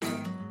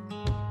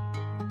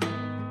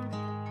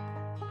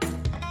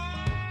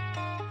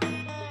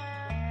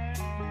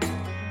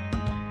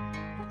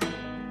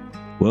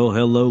Well,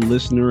 hello,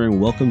 listener, and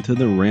welcome to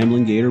the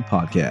Rambling Gator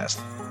podcast.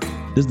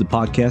 This is the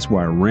podcast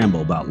where I ramble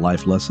about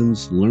life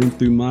lessons learned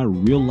through my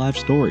real-life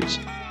stories.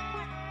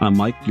 I'm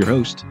Mike, your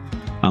host.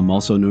 I'm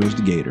also known as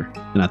the Gator,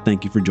 and I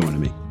thank you for joining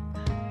me.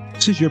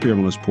 Since you're up here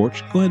on this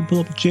porch, go ahead and pull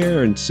up a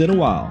chair and sit a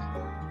while.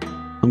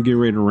 I'm getting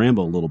ready to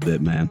ramble a little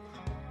bit, man.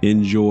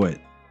 Enjoy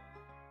it.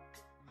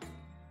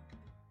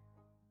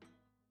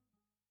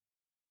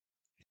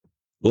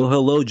 Well,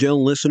 hello,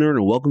 gentle listener,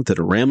 and welcome to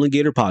the Rambling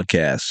Gator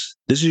podcast.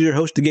 This is your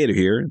host, the Gator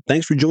here.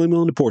 Thanks for joining me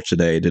on the porch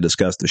today to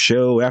discuss the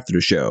show after the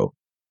show,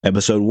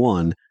 episode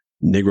 1,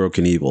 Negro,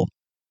 Knievel.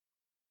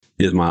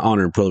 It is my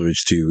honor and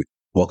privilege to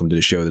welcome to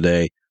the show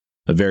today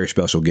a very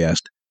special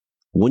guest,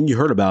 one you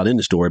heard about in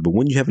the story, but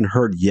one you haven't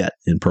heard yet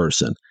in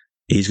person.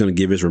 He's going to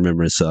give his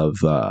remembrance of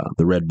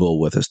the Red Bull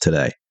with us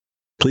today.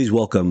 Please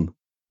welcome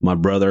my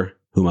brother,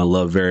 whom I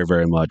love very,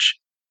 very much.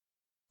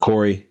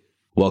 Corey,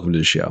 welcome to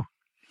the show.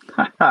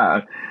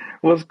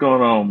 What's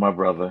going on, my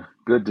brother?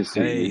 Good to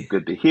see you.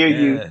 Good to hear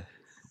you.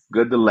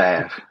 Good to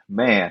laugh.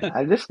 Man,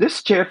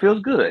 this chair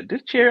feels good.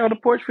 This chair on the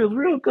porch feels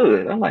real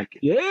good. I like it.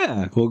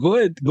 Yeah. Well, go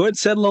ahead,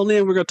 settle on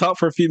in. We're going to talk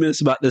for a few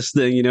minutes about this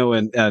thing,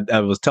 and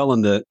I was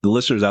telling the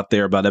listeners out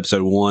there about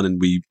episode 1,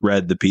 and we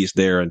read the piece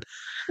there and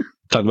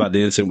talked about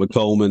the incident with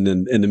Coleman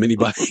and the mini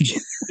bike.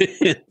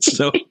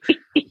 So,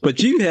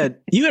 but you had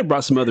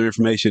brought some other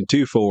information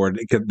too forward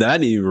that I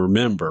didn't even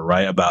remember,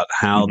 right, about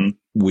how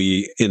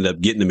we ended up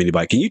getting the mini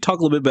bike. Can you talk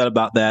a little bit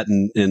about that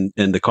and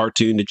the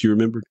cartoon that you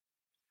remembered?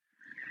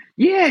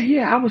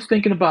 Yeah. I was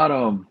thinking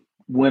about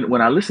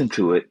when I listened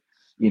to it,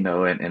 and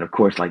of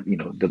course, like,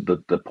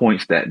 the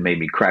points that made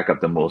me crack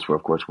up the most were,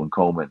 of course, when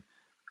Coleman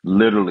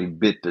literally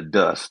bit the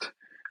dust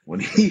when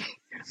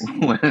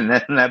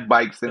that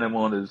bike sent him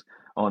on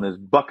his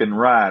bucking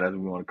ride, as we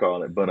want to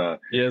call it. But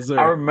yes, sir.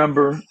 I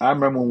remember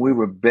when we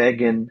were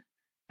begging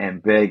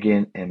Dad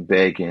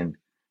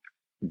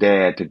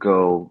to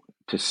go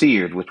to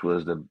Sears, which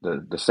was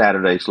the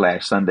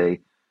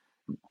Saturday/Sunday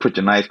put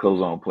your nice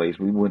clothes on place.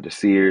 We went to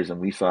Sears and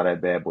we saw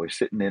that bad boy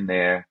sitting in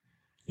there,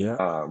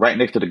 right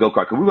next to the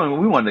go-kart. Cause we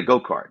wanted a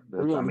go-kart.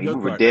 We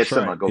were dead set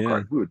on a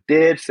go-kart. Yeah. We were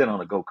dead set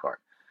on a go-kart,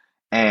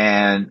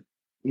 and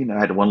I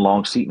had the one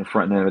long seat in the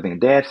front and everything.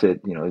 And Dad said,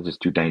 it's just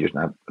too dangerous.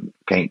 And I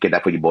can't get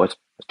that for you boys.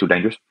 It's too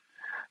dangerous.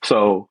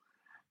 So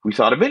we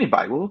saw the mini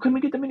bike. Well, can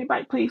we get the mini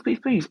bike, please?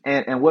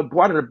 And what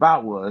brought it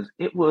about was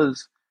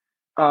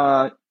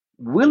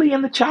Willie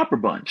and the Chopper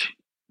Bunch,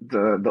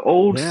 the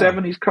old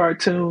 70s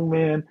cartoon,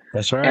 man.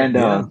 That's right. And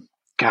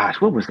gosh,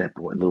 what was that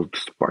boy? Little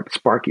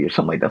Sparky or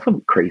something like that.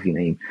 Some crazy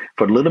name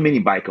for the little mini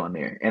bike on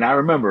there. And I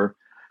remember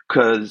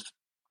because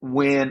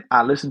when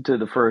I listened to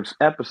the first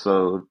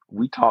episode,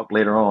 we talked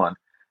later on,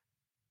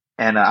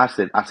 and I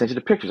said, I sent you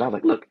the pictures. I was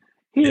like, look,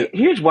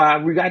 here's why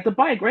we got the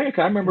bike, right?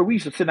 Because I remember we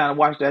used to sit down and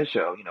watch that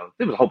show.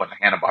 There was a whole bunch of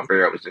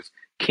Hanna-Barbera. It was just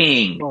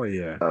king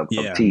of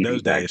TV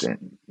those back days.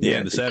 then. Yeah,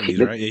 in the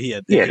 70s, right?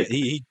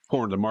 He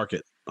cornered the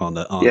market on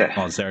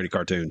Saturday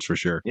cartoons for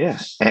sure. Yeah,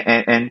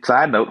 and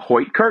side note,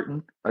 Hoyt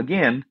Curtin,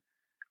 again,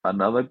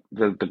 another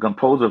the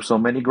composer of so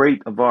many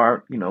great of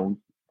our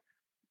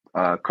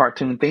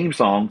cartoon theme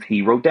songs.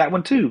 He wrote that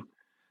one too.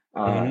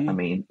 I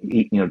mean,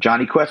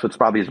 Johnny Quest was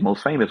probably his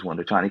most famous one,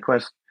 the Johnny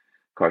Quest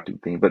cartoon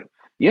theme. But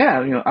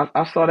yeah,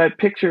 I saw that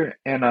picture,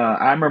 and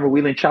I remember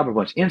Wheeling Chopper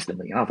Bunch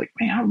instantly. And I was like,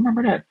 man, I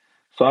remember that.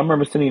 So I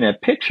remember sending that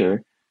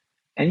picture,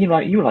 and you were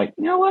like, you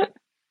know what?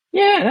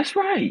 Yeah, that's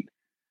right.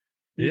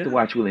 You used to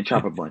watch Wheeling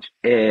Chopper Bunch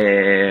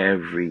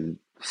every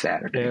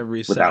Saturday,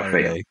 without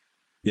fail.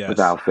 Yes.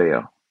 Without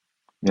fail.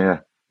 Yeah,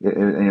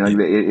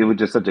 it was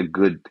just such a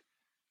good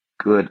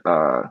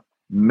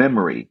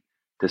memory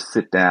to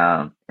sit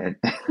down and.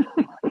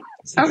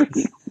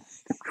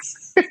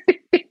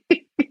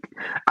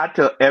 I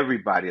tell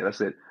everybody, I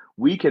said,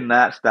 we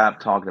cannot stop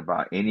talking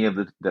about any of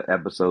the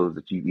episodes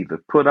that you either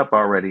put up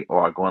already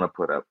or are going to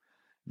put up.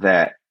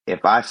 That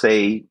if I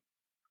say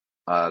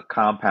a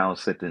compound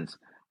sentence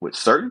with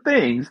certain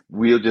things,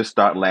 we'll just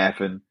start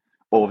laughing,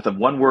 or with a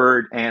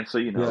one-word answer,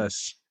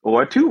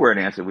 or a two-word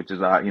answer, which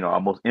is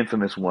our most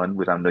infamous one,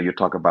 which I know you'll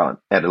talk about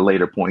at a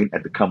later point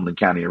at the Cumberland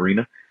County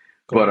Arena.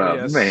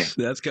 But man,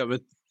 that's coming.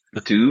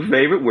 2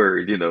 favorite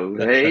words,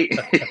 hey.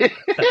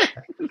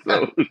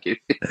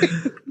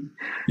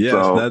 Yes,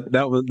 so,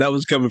 that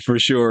was coming for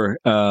sure.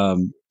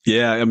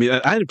 Yeah, I mean,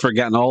 I had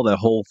forgotten all that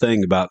whole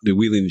thing about the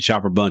Wheeling and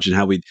Chopper Bunch and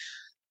how I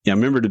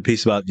remember the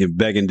piece about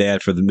begging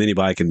Dad for the mini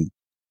bike and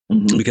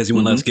because he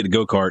wouldn't let us get a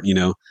go-kart,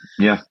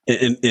 Yeah.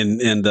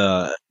 And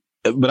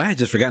but I had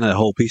just forgotten that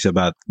whole piece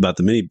about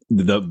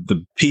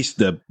the piece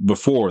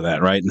before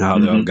that, right, and how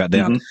they all got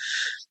down.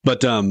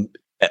 But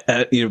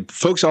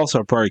folks also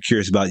are probably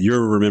curious about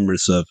your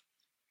remembrance of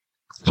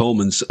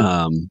Coleman's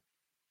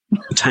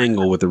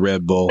tangle with the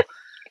Red Bull.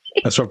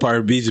 That's what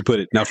probably be easy to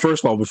put it. Now,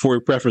 first of all, before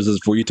you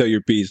tell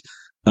your piece,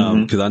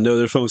 because I know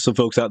there's some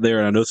folks out there,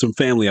 and I know some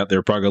family out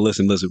there probably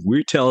listen.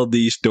 We tell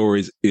these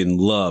stories in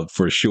love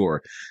for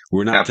sure.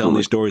 We're not telling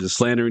these stories to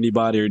slander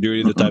anybody or do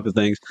any of the type of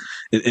things,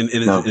 and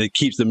it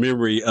keeps the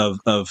memory of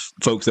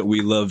folks that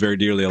we love very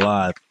dearly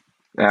alive.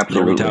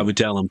 Absolutely. Every time we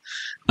tell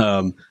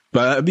them.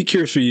 But I'd be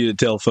curious for you to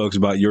tell folks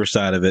about your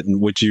side of it and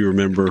what you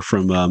remember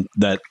from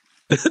that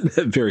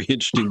that very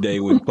interesting day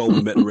when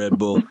Coleman met Red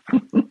Bull.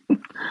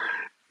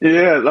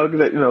 Yeah, like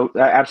that,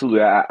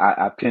 absolutely.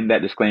 I pinned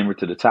that disclaimer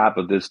to the top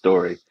of this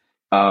story.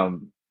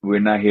 We're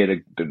not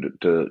here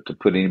to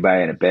put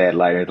anybody in a bad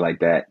light or anything like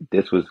that.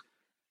 This was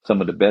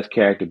some of the best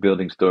character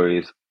building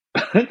stories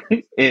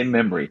in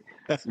memory.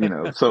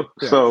 Yeah. So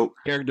Character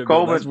building, that's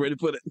Coleman, where to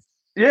put it.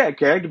 yeah,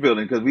 character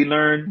building because we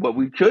learned what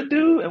we could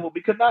do and what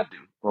we could not do,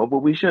 or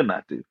what we should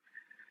not do.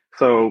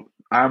 So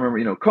I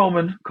remember,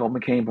 Coleman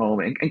came home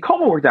and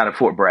Coleman worked out at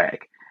Fort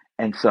Bragg.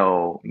 And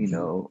so,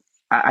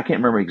 I can't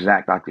remember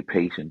exact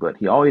occupation, but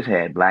he always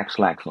had black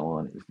slacks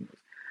on, his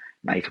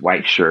nice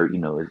white shirt,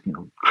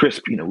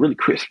 crisp, really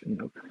crisp,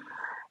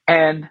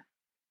 And,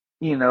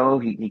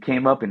 he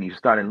came up and he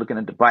started looking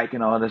at the bike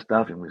and all this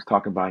stuff and was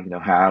talking about,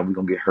 how we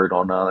going to get hurt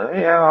on the other.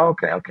 Yeah,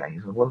 okay. He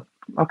said, well,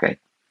 okay,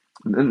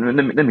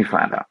 let me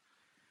find out.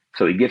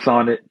 So he gets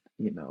on it,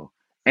 and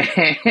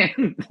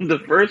the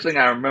first thing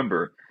I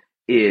remember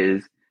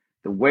is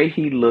the way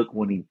he looked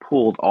when he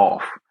pulled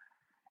off.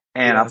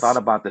 And I thought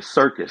about the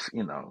circus,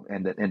 and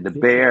the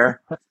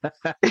bear, what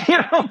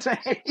I'm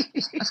saying?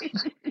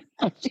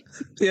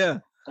 Yeah.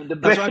 And the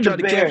That's why I tried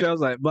to bear, capture. I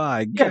was like,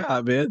 my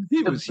God, man.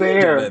 He the was huge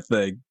on bear, that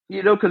thing.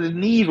 because his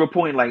knees were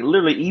pointing like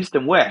literally east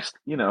and west,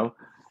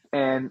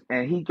 and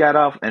he got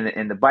off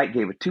and the bike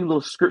gave it two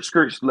little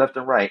skirts left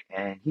and right,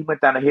 and he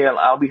went down the hill.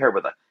 I'll be heard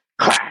with a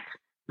clack.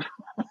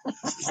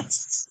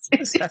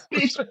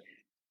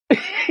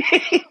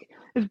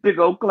 This big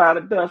old cloud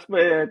of dust,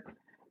 man.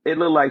 It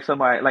looked like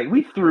somebody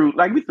we threw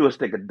a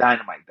stick of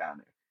dynamite down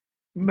there,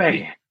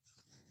 man.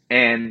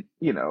 And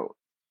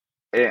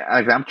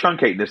I'm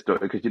truncating this story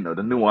because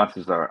the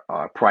nuances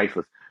are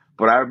priceless.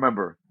 But I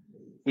remember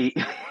he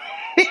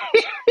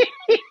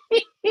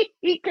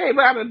he came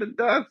out of the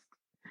dust.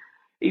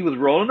 He was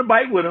rolling the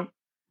bike with him.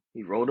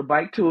 He rolled the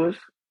bike to us.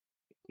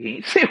 He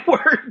ain't said a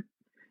word.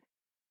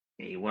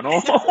 He went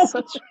on home.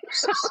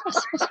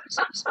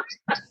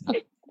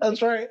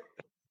 That's right.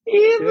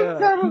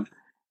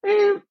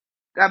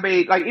 I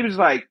mean, it was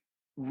like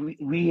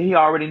he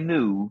already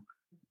knew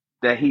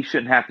that he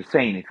shouldn't have to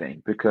say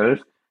anything because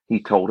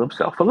he told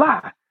himself a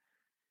lie.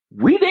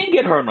 We didn't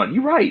get hurt on it.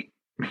 You're right.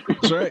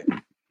 That's right.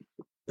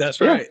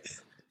 That's right.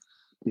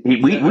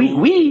 Me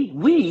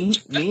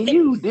and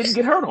you didn't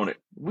get hurt on it.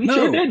 We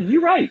sure didn't.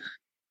 You're right.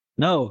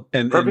 No,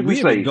 and we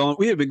had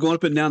been going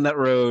up and down that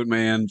road,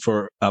 man,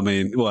 for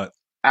what?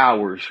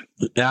 Hours,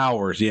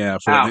 yeah.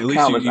 For at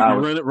least you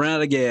run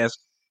out of gas.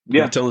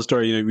 Yeah, telling the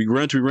story. We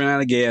ran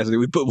out of gas, and then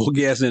we put more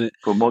gas in it.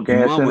 Put more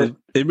gas in it.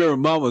 Remember,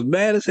 Mom was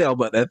mad as hell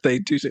about that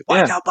thing too. She said,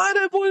 "Why y'all buy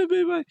that boy,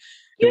 baby?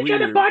 You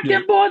should have bought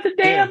them boys a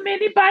damn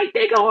mini bike.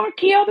 They gonna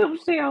kill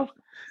themselves."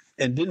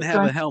 And didn't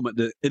have a helmet.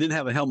 It didn't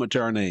have a helmet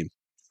to our name.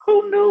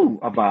 Who knew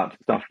about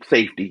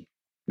safety?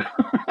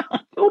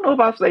 Who knew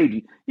about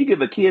safety? You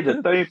give a kid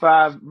a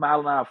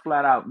 35-mile-an-hour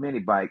flat-out mini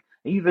bike,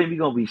 and you think you're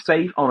gonna be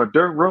safe on a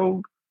dirt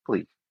road?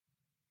 Please,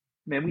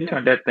 man, we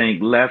turned that thing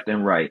left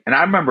and right. And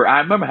I remember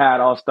how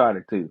it all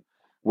started too.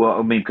 Well,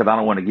 I mean, because I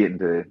don't want to get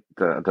into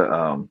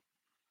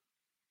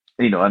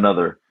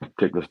another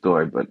particular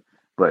story, but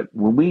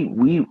when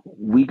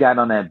we got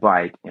on that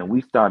bike and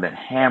we started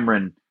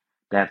hammering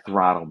that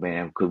throttle,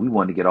 man, because we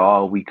wanted to get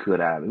all we could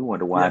out of it. We wanted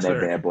to wind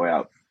that bad boy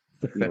out.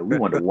 We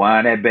wanted to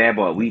wind that bad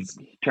boy. We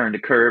turned the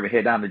curve and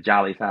head down to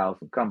Jolly's house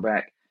and come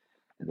back,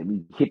 and then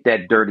we hit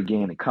that dirt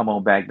again and come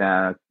on back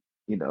down,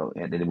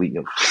 and then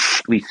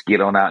we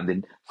skid on out, and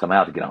then someone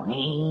else get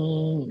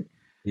on.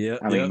 Yeah,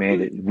 I mean,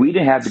 man, we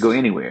didn't have to go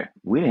anywhere.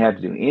 We didn't have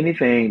to do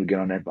anything to get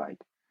on that bike.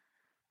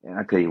 And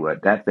I tell you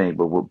what, that thing.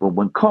 But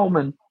when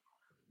Coleman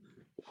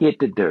hit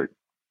the dirt,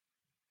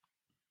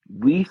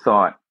 we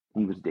thought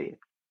he was dead.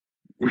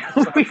 We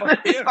thought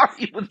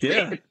he was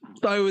dead.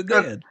 Thought he was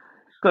dead.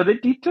 Because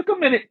it took a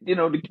minute,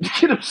 to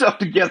get himself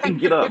together and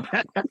get up.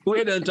 We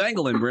had to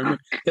untangle him, remember?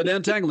 Had to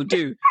untangle him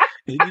too.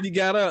 And he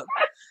got up.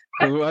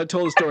 I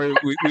told the story.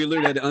 We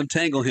literally had to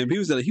untangle him. He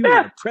was in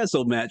a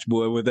pretzel match,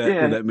 boy, with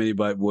that mini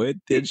bike, boy.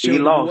 He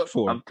lost. What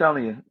for. I'm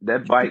telling you,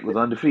 that bike was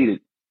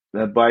undefeated.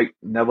 That bike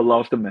never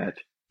lost a match.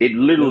 It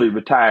literally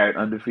retired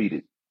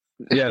undefeated.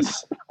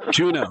 Yes.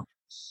 2-0.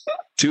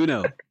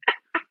 2-0.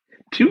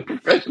 2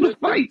 professional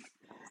fights.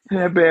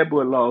 That bad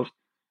boy lost.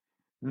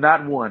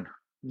 Not one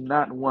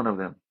of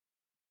them.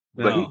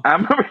 No. But I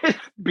remember his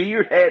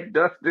beard had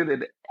dusted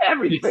and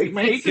everything,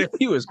 man.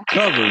 He was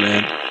covered,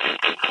 man.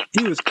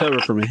 He was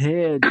covered from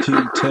head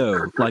to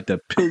toe, like the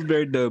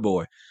Pillsbury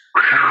Doughboy.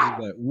 I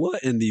was like,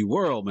 what in the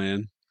world,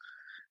 man?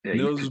 Yeah,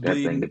 nose was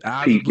bleeding,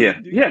 eyes was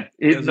bleeding. Yeah,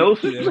 his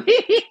nose was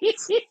bleeding.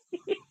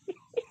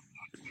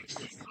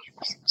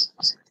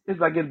 It's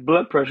like his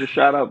blood pressure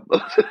shot up.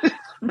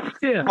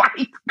 Yeah.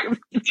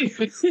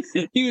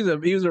 He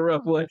was a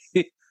rough boy.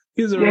 He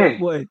was a rough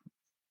boy.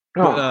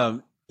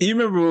 But, you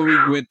remember when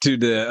we went to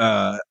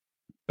the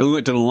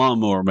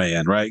lawnmower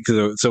man, right?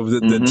 So for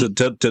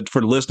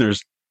the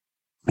listeners,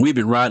 we've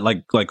been riding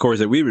like Corey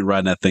said, we've been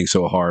riding that thing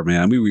so hard,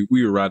 man. We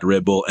were riding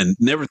Red Bull and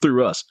never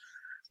through us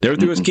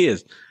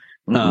kids.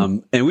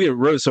 And we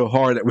rode so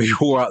hard that we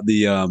wore out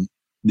the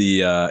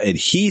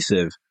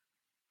adhesive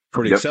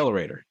for the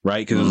accelerator,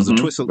 right? Because it was a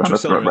twist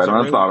accelerator. Right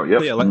on the throttle.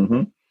 Yep. Yeah, like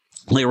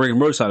a regular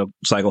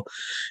motorcycle.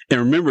 And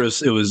remember,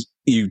 it was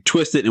you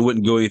twist it and it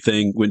wouldn't do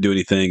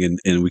anything.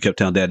 And we kept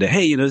telling Dad,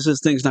 hey,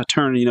 this thing's not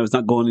turning, it's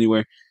not going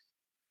anywhere.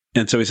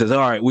 And so he says, all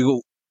right, we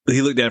will.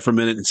 He looked at it for a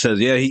minute and says,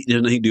 yeah, he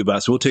doesn't know he can do about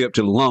it. So we'll take it up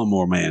to the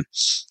lawnmower man.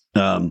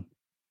 Now,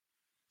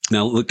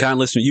 kind of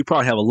listener, you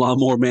probably have a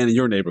lawnmower man in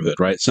your neighborhood,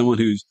 right? Someone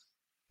who's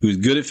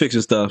good at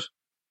fixing stuff,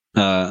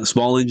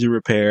 small engine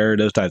repair,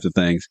 those types of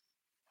things.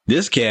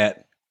 This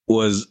cat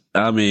was,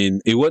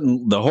 it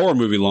wasn't the horror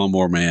movie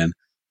Lawnmower Man,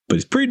 but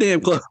he's pretty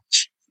damn close.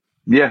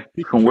 Yeah,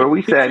 from where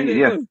we sat,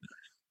 yeah,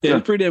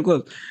 he's pretty damn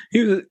close.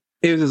 He was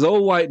this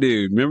old white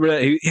dude. Remember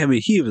that?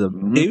 He was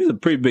a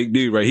pretty big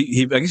dude, right?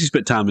 I guess he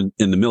spent time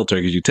in the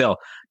military because you tell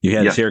you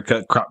had his hair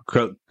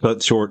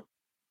cut short,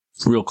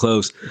 real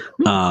close.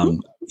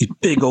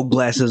 Big old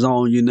glasses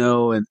on,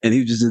 and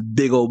he was just a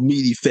big old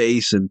meaty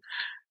face, and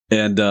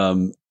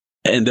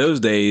in those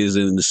days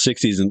in the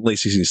 60s and late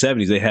 60s and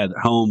 70s, they had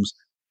homes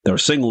that were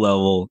single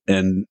level,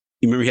 and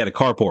you remember he had a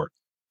carport,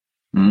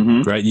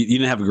 right? You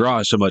didn't have a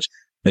garage so much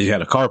as you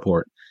had a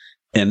carport,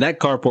 and that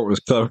carport was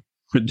covered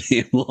with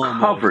damn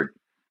lawnmowers.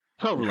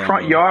 Covered.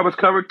 Front yard was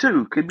covered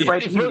too. Could be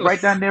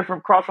right down there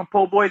across from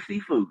Po' Boy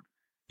Seafood.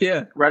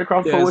 Yeah, right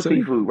across Po' Boy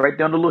Seafood, right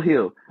down the little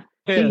hill.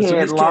 Yeah, he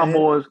had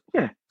lawnmowers.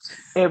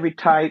 Every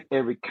type,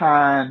 every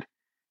kind,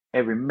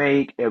 every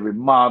make, every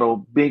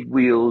model. Big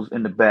wheels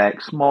in the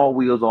back, small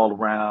wheels all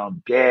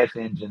around. Gas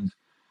engines,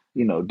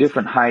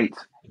 different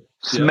heights.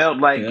 Smelled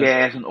like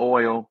gas and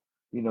oil.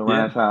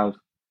 Around his house.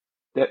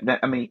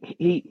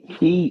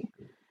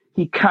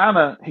 He kind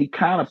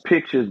of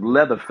pictures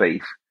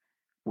Leatherface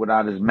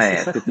without his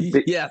mask.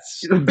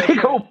 Yes,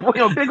 big old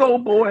boy. Big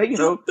old boy.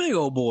 Big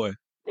old boy.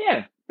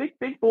 Yeah,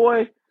 big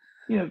boy.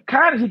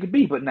 Kind as he could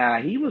be, but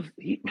that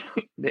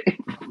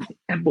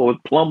boy was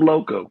plumb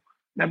loco.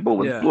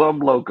 Plumb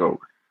loco.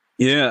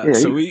 Yeah.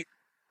 So we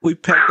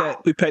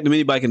packed the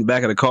mini bike in the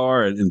back of the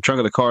car and in the trunk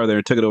of the car there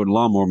and took it over to the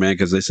lawnmower man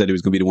because they said he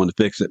was going to be the one to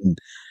fix it. And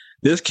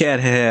this cat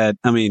had,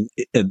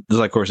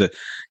 like Corey said,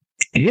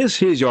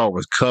 his yard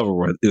was covered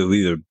with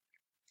either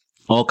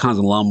all kinds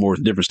of lawnmowers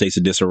in different states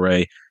of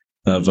disarray,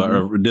 of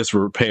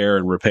disrepair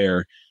and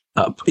repair,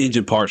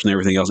 engine parts and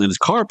everything else. And his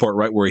carport,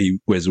 right where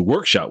his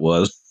workshop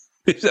was,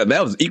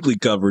 that was equally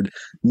covered,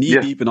 knee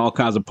deep in all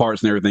kinds of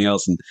parts and everything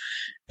else.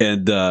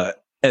 And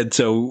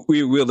so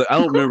we wheeled. I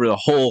don't remember the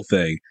whole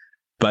thing,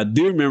 but I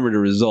do remember the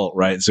result,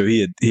 right? So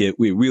we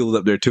wheeled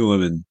up there to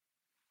him, and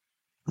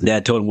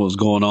Dad told him what was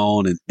going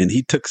on, and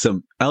he took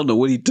some, I don't know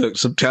what he took,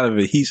 some kind of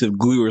adhesive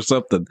glue or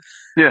something,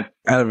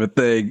 out of a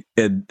thing,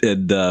 and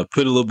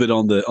put a little bit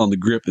on the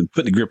grip and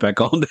put the grip back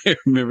on there.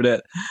 Remember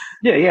that?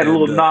 Yeah, he had a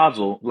little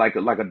nozzle, like a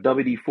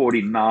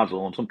WD-40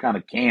 nozzle on some kind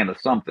of can or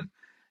something.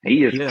 And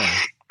he just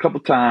a couple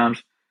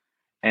times,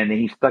 and then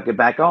he stuck it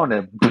back on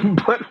there.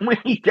 But when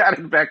he got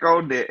it back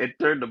on there and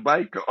turned the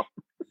bike off,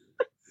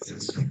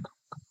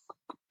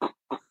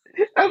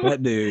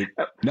 that dude,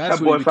 that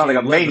boy sounded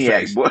like a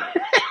maniac, boy.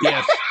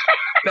 Yes,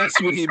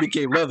 that's when he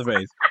became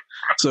Leatherface.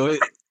 So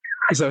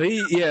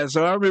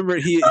I remember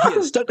he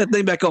had stuck that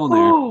thing back on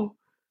there.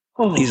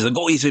 He's like,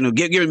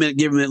 give him a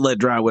minute, let it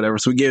dry, whatever.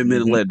 So we gave him a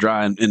minute, let it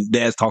dry, and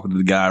Dad's talking to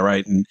the guy,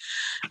 right? And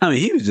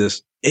he was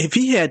just, if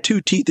he had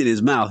two teeth in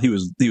his mouth, he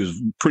was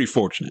pretty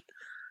fortunate.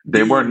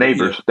 They weren't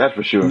neighbors, that's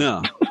for sure.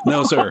 No,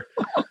 sir.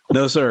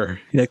 No, sir.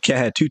 That cat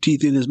had two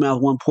teeth in his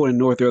mouth, one pointing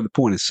north, the other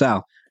pointing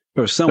south,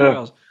 or somewhere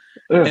else.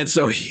 And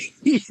so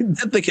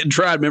that thing had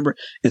dried, remember?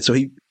 And so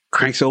he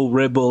cranks old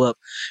Red Bull up,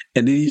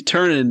 and then he's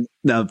turning.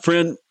 Now,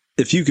 friend,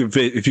 if you could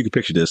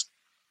picture this,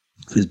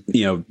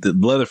 the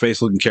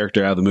Leatherface looking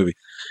character out of the movie,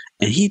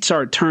 and he'd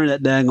start turning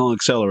that dang on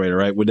accelerator,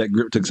 right, with that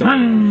grip to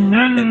accelerator.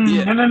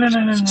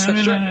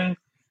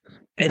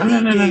 And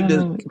he gave this,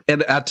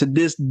 and to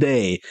this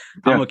day,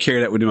 I'm gonna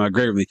carry that with my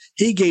grave with me.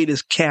 He gave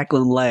this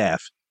cackling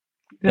laugh,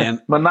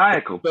 and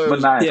maniacal.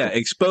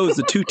 Exposed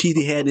the two teeth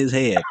he had in his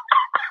head.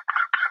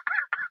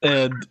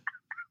 And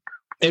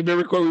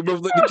remember, Corey, we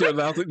both looked at each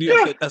other.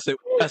 I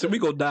said, we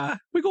gonna die.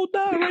 We gonna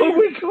die. Right?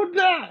 We gonna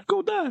die.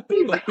 Go die.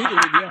 We gonna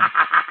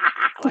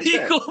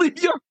leave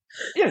the yard.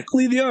 Yeah,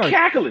 leave the yard.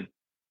 Cackling.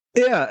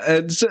 Yeah,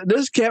 and so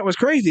this cat was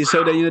crazy.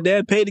 So that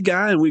Dad paid the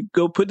guy, and we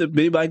go put the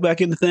mini bike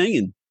back in the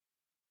thing,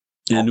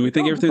 and we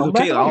think everything's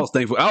okay. I was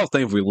thankful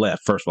we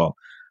left. First of all,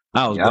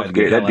 I was glad to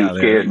get the hell out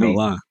of there. Ain't no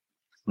lie.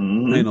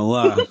 Ain't no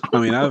lie.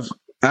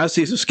 I've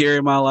seen some scary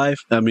in my life.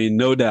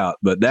 No doubt.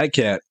 But that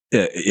cat,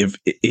 if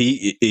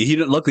he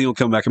luckily he'll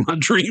come back in my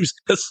dreams.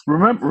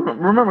 Remember,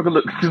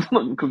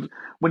 because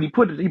when he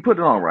put it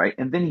on, right,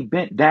 and then he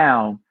bent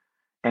down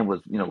and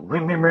was, he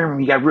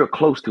got real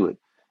close to it,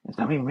 and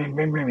so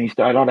he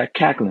started all that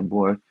cackling,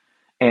 boy.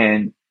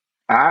 And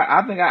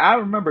I think I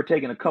remember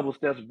taking a couple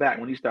steps back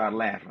when he started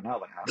laughing. I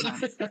was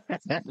like,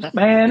 this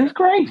man is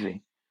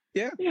crazy.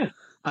 Yeah.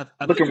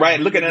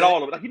 Looking at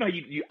all of it.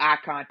 You eye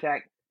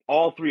contact.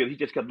 All three of them, he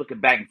just kept looking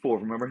back and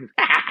forth, remember?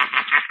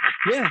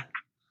 Yeah.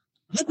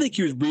 I think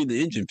he was breathing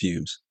the engine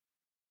fumes.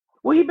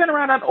 Well, he been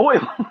around that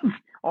oil,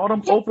 all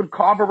them open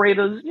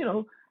carburetors.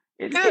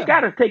 It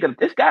gotta take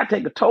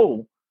a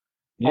toll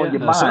on your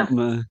mind.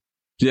 Something.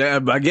 Yeah,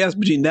 I guess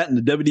between that and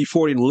the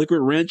WD-40 and the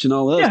liquid wrench and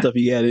all that stuff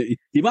he had,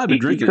 he might have been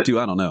drinking it too.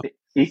 I don't know.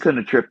 He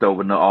couldn't have tripped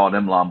over all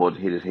them lawnmowers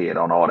and hit his head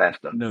on all that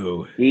stuff.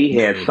 No, he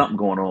had something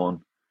going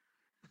on.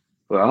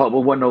 Well, I hope it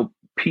wasn't no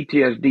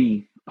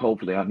PTSD.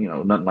 Hopefully,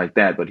 nothing like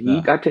that. But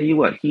I tell you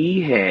what,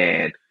 he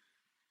had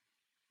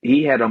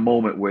a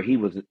moment where he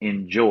was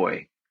in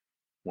joy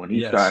when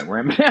he started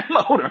ramming that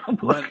motor.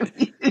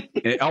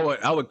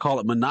 I would call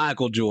it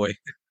maniacal joy.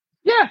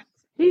 Yeah,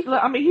 he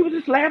was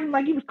just laughing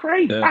like he was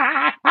crazy.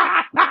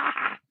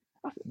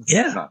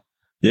 Yeah.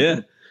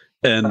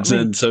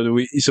 And so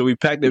we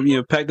packed up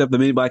the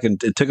mini bike and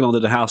took it onto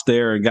the house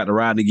there and got to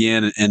ride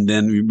again. And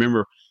then we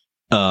remember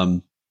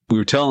we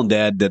were telling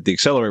Dad that the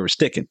accelerator was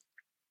sticking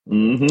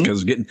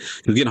because it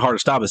was getting hard to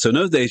stop it. So in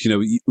those days,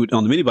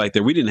 on the mini bike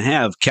there, we didn't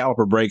have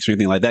caliper brakes or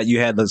anything like that. You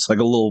had this like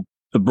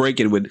a brake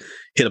and would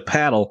hit a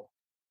paddle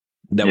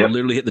that would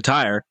literally hit the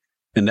tire.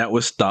 And that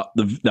would stop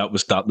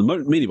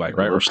the mini bike,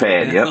 right? Or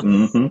pad,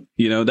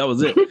 that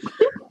was it.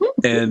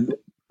 And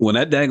when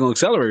that daggone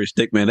accelerator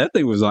stick, man, that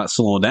thing was not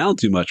slowing down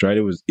too much, right?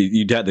 It was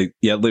you had to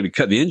literally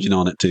cut the engine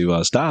on it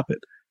to stop it.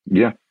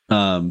 Yeah.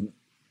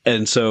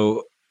 And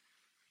so,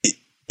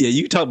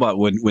 you talk about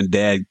when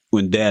Dad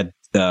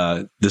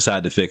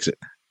decided to fix it.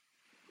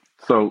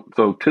 So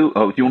you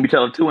want me to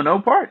tell a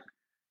 2-0 part?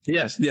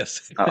 Yes.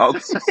 Okay.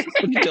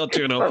 You tell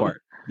 2-0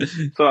 part.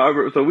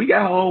 So we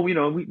got home,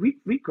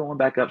 we going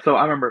back up. So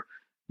I remember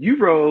you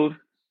rode,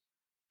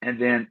 and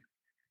then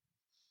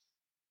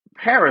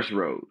Paris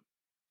rode,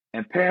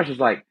 and Paris was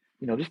like,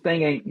 this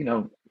thing ain't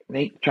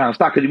trying to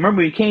stop. Because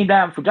remember he came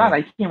down for John,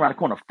 he came around the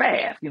corner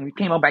fast. He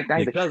came on back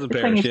down. This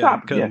thing ain't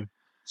stopping. Yeah.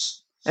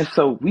 And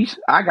so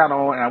I got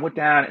on and I went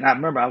down, and I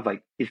remember I was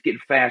like, it's getting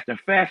faster and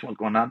faster. What's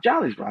going on?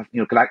 Jolly's,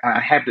 because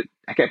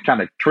I kept trying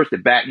to twist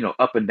it back,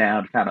 up and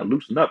down to kind of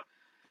loosen up.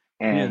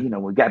 And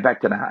we got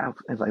back to the house.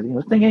 It's like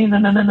this thing ain't no,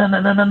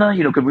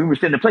 because we were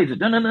sitting in places,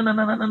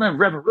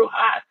 revving real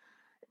high.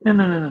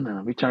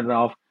 No. We turned it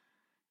off.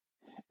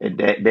 And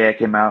Dad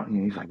came out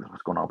and he's like,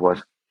 "What's going on,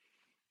 boys?"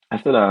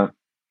 I said,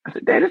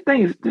 "Dad, this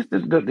thing is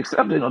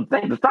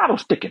the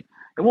throttle's sticking.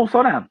 It won't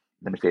slow down."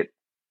 Let me say it.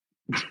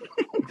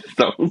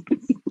 So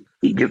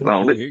he gets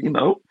on it,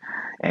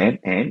 and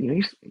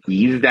he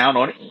eases down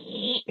on it,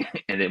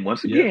 and then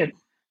once again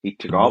he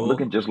took off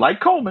looking just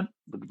like Coleman,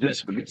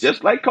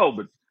 just like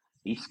Coleman.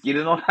 He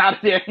skidded on out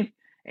of there,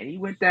 and he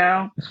went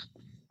down.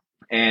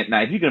 And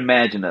now, if you can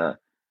imagine a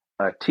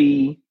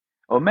T,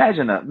 or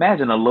imagine a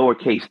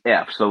lowercase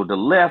f. So the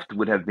left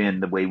would have been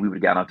the way we would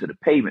have got onto the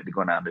pavement to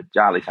go down to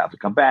Jolly's house to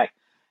come back.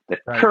 The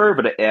curve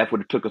of the F would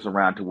have took us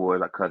around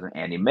towards our cousin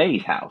Annie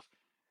Mae's house.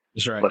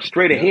 That's right. But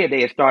straight ahead,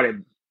 they had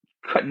started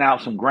cutting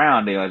out some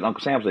ground there.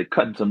 Uncle Sam was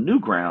cutting some new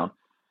ground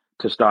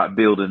to start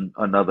building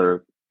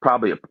another,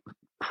 probably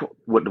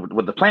what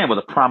the plan was,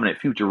 a prominent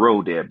future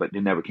road there, but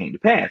it never came to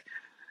pass.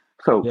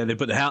 So they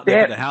put the house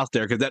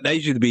there because that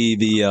used to be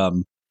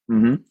the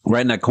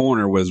right in that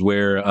corner was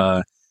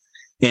where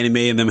Annie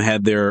Mae and them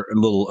had their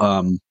little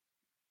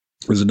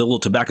it was a little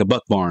tobacco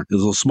buck barn. It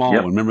was a little small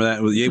one. Remember that?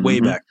 It was way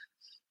back.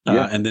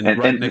 And then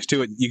right next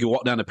to it, you could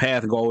walk down the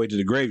path and go all the way to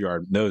the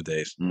graveyard in those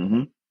days.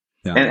 Mm-hmm.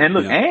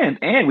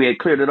 And we had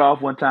cleared it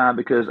off one time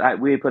because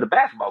we had put a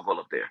basketball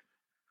goal up there.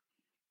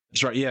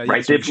 That's right. Yeah.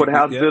 Right there before the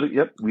house building.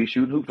 Yep. We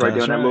shooting hoops right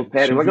there on that little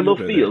patio. Like a little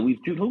field. We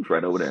shooting hoops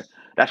right over there.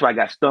 That's why I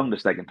got stung the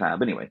second time.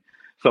 But anyway,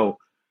 so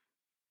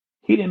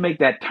he didn't make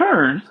that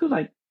turn. So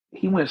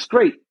he went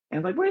straight.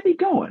 And where's he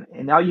going?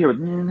 And all you hear was,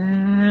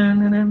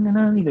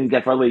 you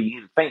got far away,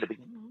 you faint a bit.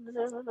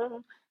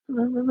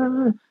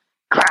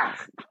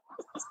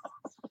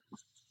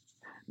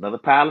 Another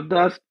pile of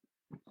dust.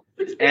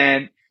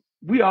 And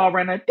we all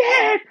ran out,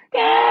 Dad.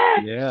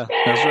 Yeah,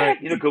 that's right.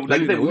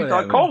 Like I said, we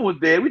thought Coleman was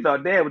dead. We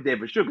thought Dad was dead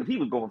for sure because he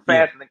was going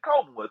faster than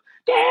Coleman was.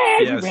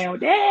 Dad, you ran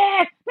with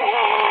Dad.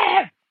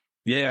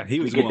 Yeah, he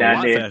was going a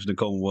lot faster than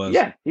Coleman was.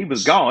 Yeah, he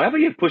was gone. After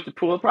he had pushed the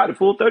pool, probably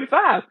full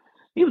 35.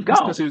 He was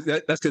gone. That's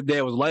because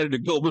Dad was lighter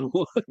than Coleman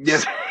was.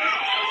 Yes.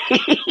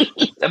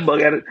 That bug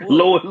had a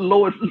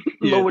lower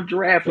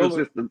draft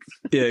resistance.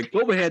 Yeah,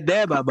 Coleman had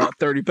Dad by about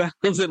 30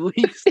 pounds at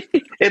least.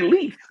 At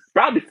least.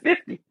 Probably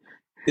 50.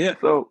 Yeah.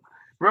 So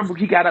remember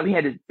he got up, he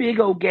had this big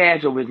old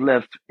gash over his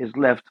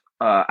left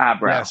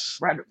eyebrow. Yes.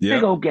 Right?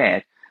 Big old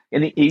gash.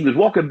 And he was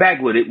walking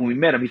back with it when we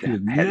met him. He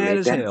said, I had to lay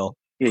it down. Hell.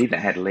 Yeah, he said,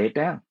 I had to lay it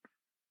down.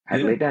 I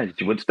had to lay it down.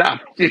 She wouldn't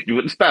stop. I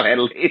had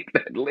to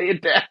lay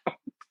it down.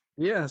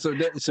 Yeah, so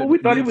we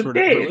thought he was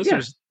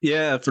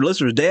dead. For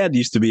listeners, Dad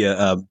used to be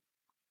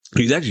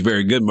he was actually a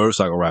very good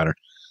motorcycle rider.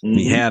 Mm-hmm.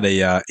 He had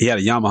a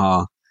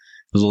Yamaha,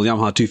 it was a little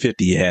Yamaha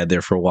 250 he had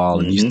there for a while,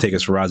 and he used to take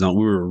us for rides on.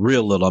 We were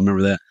real little, I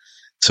remember that.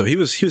 So he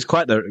was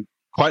quite the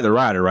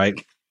rider, right?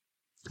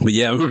 But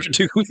yeah, I remember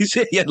too, he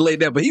said he had to lay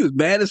down, but he was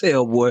mad as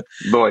hell, boy.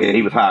 Boy, yeah,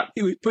 he was hot.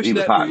 He was pushing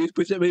that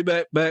mini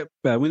bike back.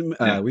 We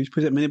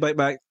pushed that mini bike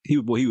back. He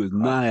was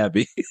not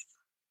happy.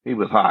 He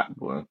was hot,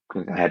 boy,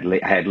 because I had to lay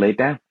it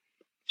down.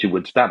 She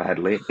wouldn't stop. I had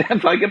to lay it down.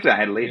 So I kept saying I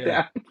had to lay it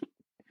down.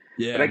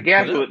 But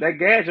that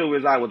gadget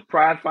was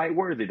prize fight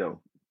worthy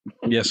though.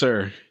 Yes,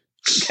 sir.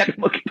 Got the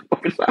monkey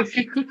off his side.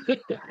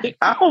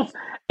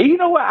 You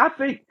know what? I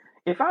think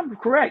if I'm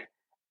correct,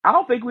 I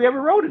don't think we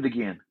ever rode it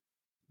again.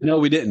 No,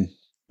 we didn't.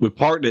 We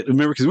parked it.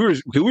 Remember,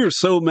 because we were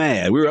so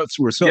mad. We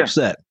were so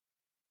upset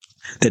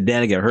that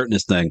Daddy got hurt in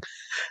this thing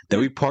that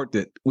we parked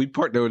it. We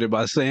parked over there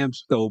by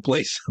Sam's old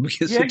place.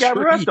 It got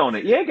rust on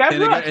it. Yeah, it got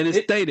rust. And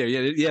it stayed there.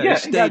 It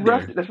stayed there.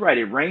 Rusted. That's right.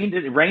 It rained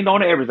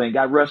on everything.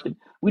 Got rusted.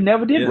 We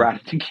never did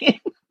ride it again.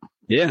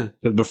 Yeah,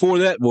 but before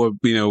that, well,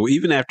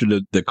 even after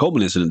the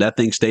Coleman incident, that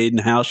thing stayed in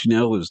the house. It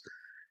was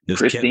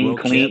pristine,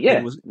 clean.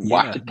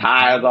 Wash the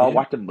tires off,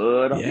 wash the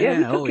mud off.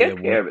 Yeah, we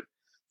took care of it.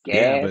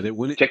 Gas.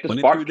 But check the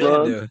spark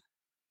plug.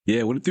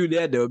 When it threw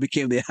that though, it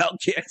became the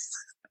outcast.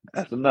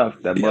 That's enough.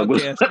 That mug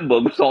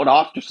was on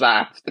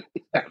ostracized.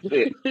 That's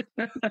it.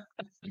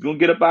 You're gonna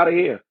get up out of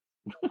here.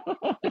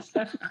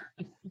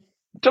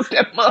 Took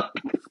that mug.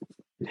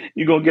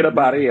 You're gonna get up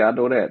out of here. I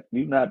know that.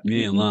 You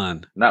ain't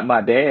lying. Not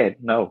my dad.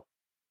 No.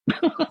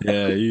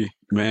 Yeah, you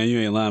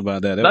ain't lying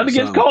about that. Nothing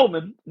against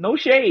Coleman. No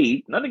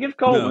shade. Nothing against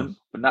Coleman,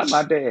 but not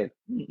my dad.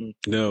 Mm-mm.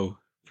 No.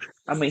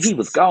 I mean, he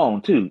was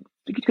gone too.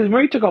 Because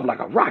Murray took off like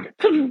a rocket.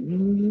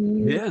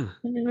 Yeah.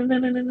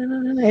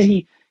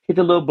 He hit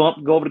the little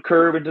bump, go over the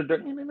curb into the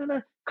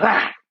dirt.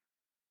 Clap.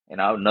 And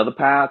another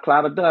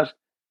cloud of dust.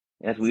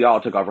 As we all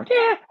took off.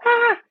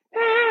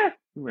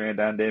 We ran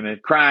down there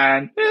and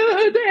crying.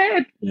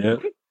 Dad. Yeah.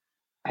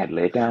 I had to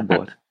lay it down,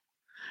 boys.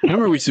 I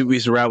remember we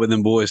used to ride with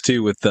them boys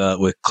too, with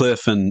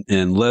Cliff and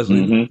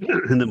Leslie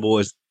and them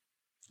boys.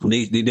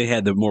 They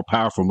had the more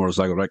powerful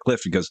motorcycle, right,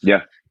 Cliff? Because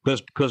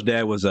Cliff's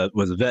dad was a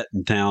vet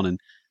in town, and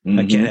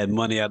that kid had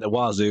money out the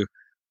wazoo.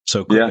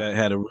 So Cliff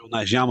had a real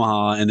nice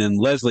Yamaha, and then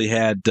Leslie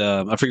had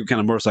I forget what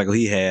kind of motorcycle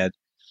he had.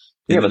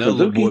 And another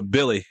little boy,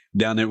 Billy,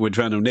 down there, we're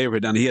trying to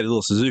neighborhood down there, he had a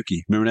little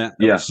Suzuki. Remember that?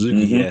 Yeah.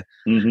 Suzuki he had.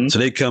 So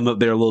they'd come up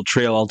there a little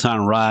trail all the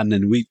time riding,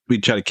 and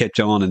we'd try to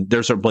catch on. And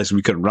there's certain places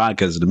we couldn't ride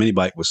because the mini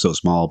bike was so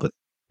small. But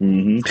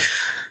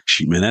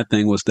shoot, man, that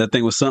thing was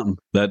something.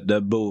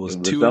 That bull was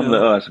 2-0. Something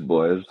to us,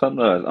 boy. It was something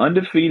to us.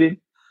 Undefeated,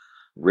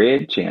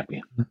 red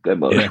champion. That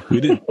bull. Yeah, we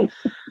did.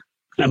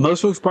 And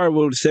most folks probably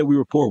would have said we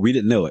were poor. We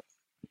didn't know it.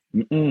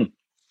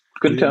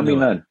 Couldn't tell me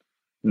nothing.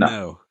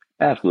 No,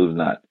 absolutely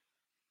not.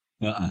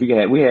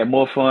 We had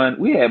more fun.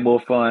 We had more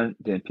fun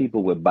than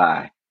people would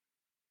buy.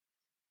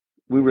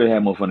 We really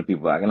had more fun than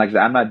people buy. And like I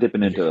said, I'm probably not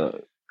dipping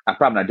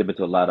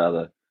into a lot of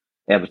other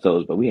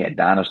episodes, but we had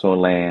Dinosaur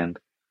Land.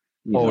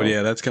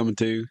 That's coming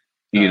too.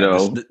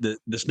 The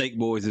Snake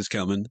Boys is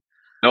coming.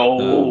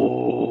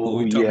 Oh,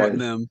 we talk about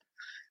them.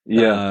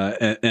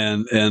 Yeah,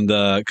 and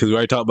because we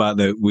already talked about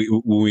that.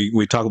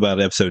 We talk about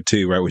episode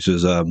 2, right, which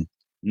is of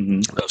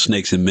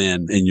Snakes and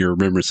Men, and your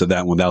remembrance of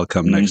that one that'll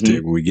come next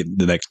year when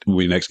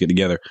we next get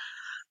together.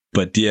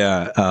 But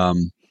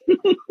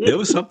it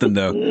was something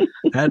though.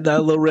 I had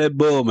that little Red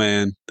Bull,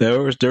 man.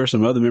 There were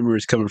some other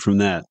memories coming from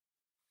that.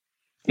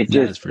 It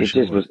was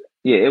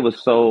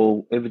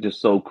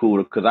just so cool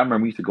because I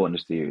remember we used to go into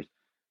Sears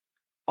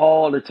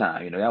all the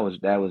time. That was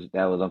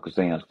Uncle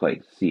Sam's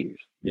place, Sears.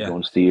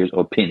 Going to Sears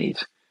or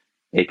Penny's,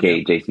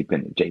 aka JC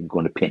Penney. Jake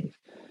going to Penny's.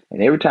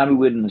 And every time we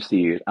went into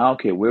Sears, I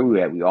don't care where we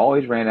were at, we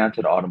always ran down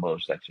to the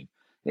automotive section.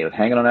 They was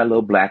hanging on that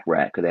little black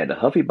rack because they had the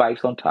Huffy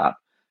bikes on top.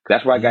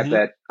 That's where I got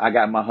that. I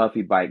got my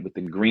Huffy bike with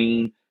the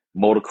green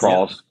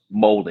motocross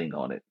molding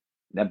on it.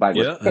 That bike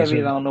was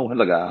heavy. Right. I don't know,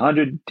 like a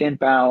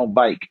 110-pound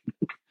bike.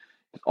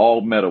 It's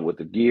all metal with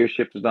the gear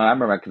shifters on. I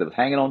remember because it was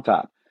hanging on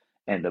top,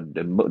 and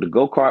the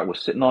go-kart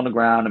was sitting on the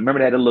ground. I remember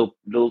they had a little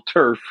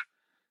turf,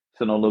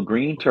 sitting on a little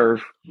green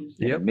turf.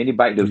 Mini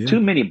bike. There was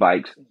 2 mini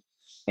bikes.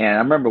 And I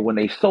remember when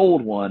they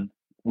sold one,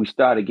 we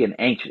started getting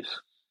anxious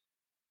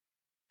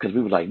because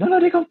we were like, no,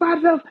 they're going to buy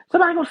themselves.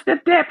 Somebody going to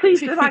step there, please.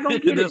 Somebody going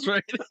to get it. That's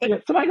right.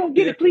 Somebody going to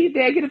get it, please,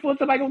 Dad. Get it for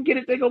somebody going to get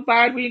it. They're going to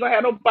buy it. We ain't going to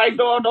have no bike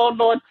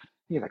on.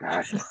 He's like,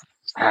 all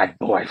right,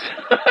 boys.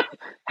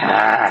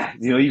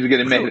 He was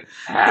getting mad.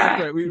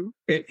 That's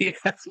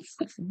right.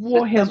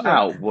 Wore him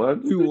out, boy.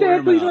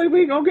 Dad, please,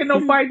 we ain't going to get no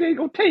bike. They ain't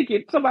going to take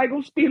it. Somebody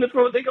going to steal it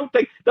from us. They going to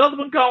take it. The other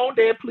one gone,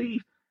 Dad,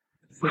 please.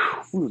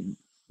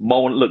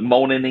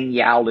 Moaning and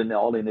yowling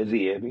all in his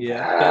ear.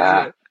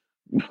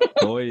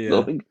 Oh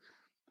yeah.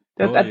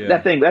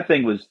 That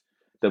thing was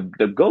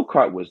the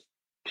go-kart was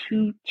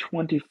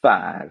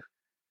 $225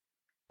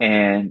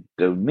 and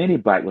the mini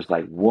bike was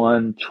like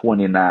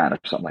 $129 or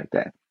something like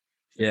that.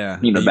 Yeah.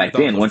 Back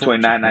then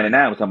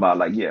 $129.99 was talking about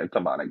about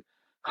 $500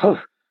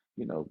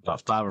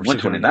 or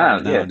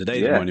 $129 in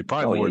today's money.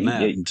 Probably more than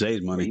that in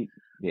today's money.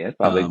 Yeah, it's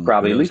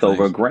probably at least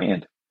over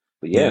 $1,000.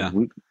 But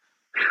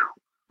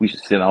we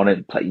should sit on it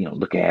and play,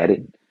 look at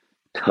it,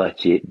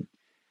 touch it,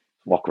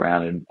 walk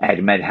around, and I had to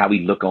imagine how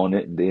we look on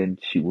it. And then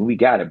when we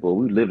got it, boy,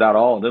 we lived out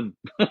all them.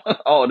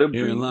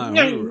 You're in line.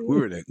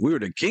 We were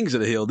the kings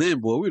of the hill then,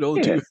 boy. We were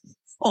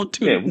on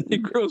two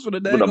Negroes for the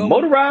day. With a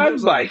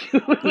motorized bike. We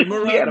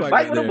had a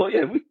bike with a boy.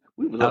 Yeah,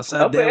 we was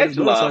outside there.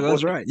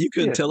 That's right. You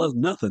couldn't tell us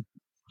nothing.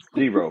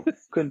 Zero.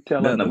 Couldn't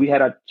tell us nothing. We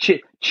had our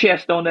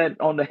chest on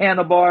the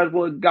handlebars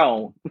was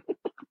gone.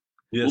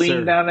 Yes, lean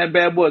sir. down that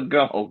bad boy,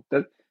 go.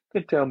 That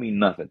could tell me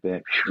nothing,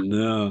 man.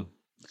 No.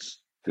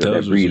 Feel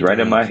Those that were breeze some right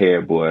in my times.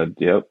 hair, boy.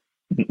 Yep.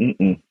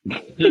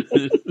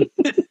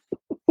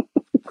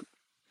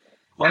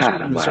 Well,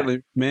 Hot am I?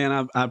 certainly,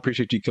 man, I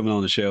appreciate you coming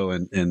on the show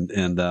and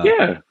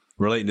Yeah.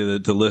 relating to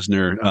the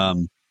listener.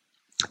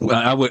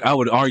 Well, I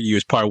would argue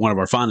it's probably one of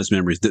our fondest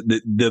memories.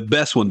 The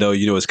best one though,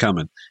 is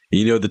coming.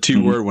 The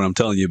 2-word one I'm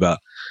telling you about.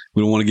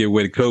 We don't want to give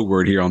away the code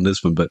word here on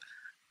this one, but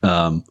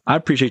I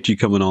appreciate you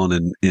coming on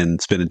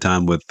and spending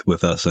time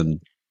with us and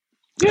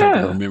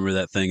helping Yeah. remember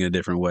that thing in a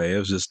different way. It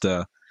was just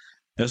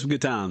some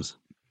good times.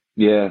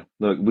 Yeah.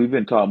 Look, we've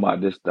been talking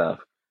about this stuff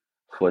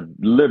for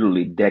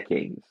literally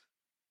decades.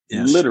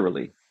 Yes.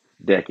 Literally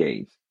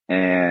decades.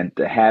 And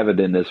to have it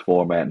in this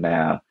format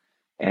now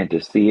and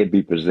to see it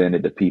be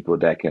presented to people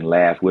that can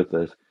laugh with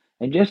us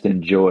and just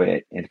enjoy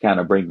it and kind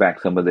of bring back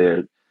some of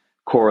their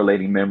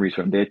correlating memories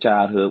from their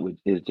childhood, which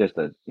is just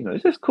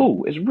it's just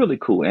cool. It's really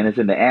cool. And it's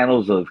in the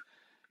annals of,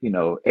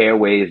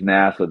 airways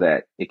now so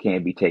that it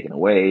can't be taken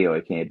away or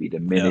it can't be Yep.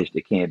 diminished.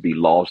 It can't be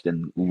lost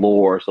in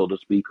lore, so to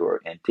speak,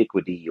 or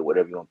antiquity or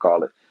whatever you want to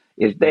call it.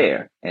 It's Yep.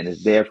 there and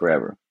it's there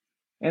forever.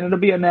 And it'll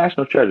be a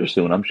national treasure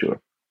soon, I'm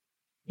sure.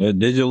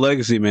 Digital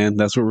legacy, man.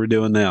 That's what we're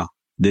doing now.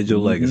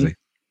 Digital Hmm. legacy.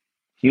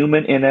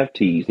 Human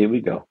NFTs. Here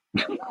we go.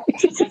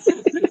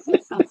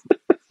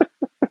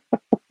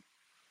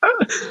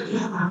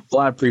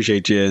 Well, I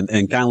appreciate you.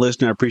 And kind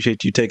listener, I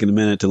appreciate you taking a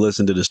minute to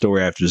listen to the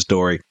story after the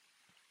story.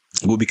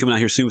 We'll be coming out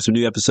here soon with some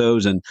new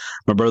episodes, and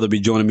my brother will be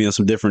joining me on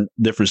some different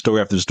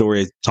story after the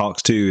story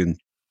talks too, and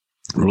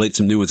relate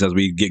some new ones as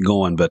we get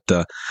going. But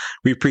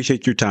we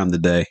appreciate your time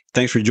today.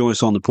 Thanks for joining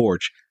us on the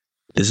porch.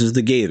 This is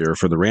the Gator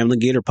for the Rambling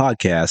Gator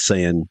podcast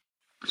saying,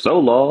 So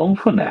long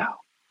for now.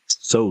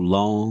 so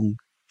long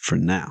for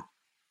now.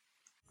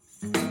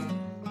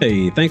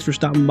 Hey, thanks for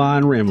stopping by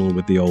and rambling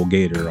with the old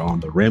Gator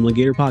on the Rambling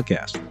Gator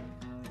podcast.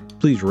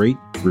 Please rate,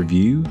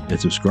 review, and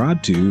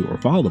subscribe to or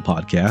follow the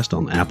podcast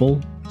on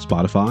Apple,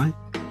 Spotify,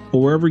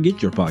 or wherever you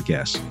get your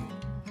podcasts.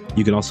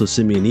 You can also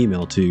send me an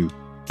email to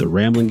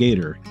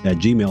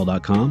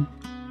theramblinggator@gmail.com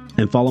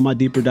and follow my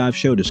deeper dive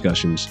show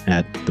discussions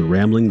at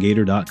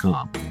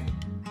theramblinggator.com.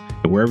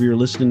 And wherever you're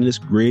listening to this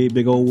great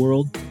big old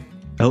world,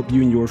 I hope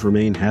you and yours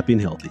remain happy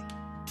and healthy.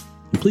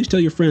 And please tell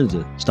your friends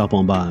to stop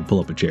on by and pull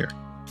up a chair.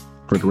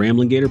 For the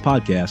Rambling Gator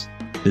podcast,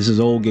 this is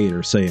Old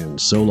Gator saying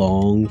so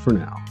long for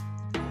now.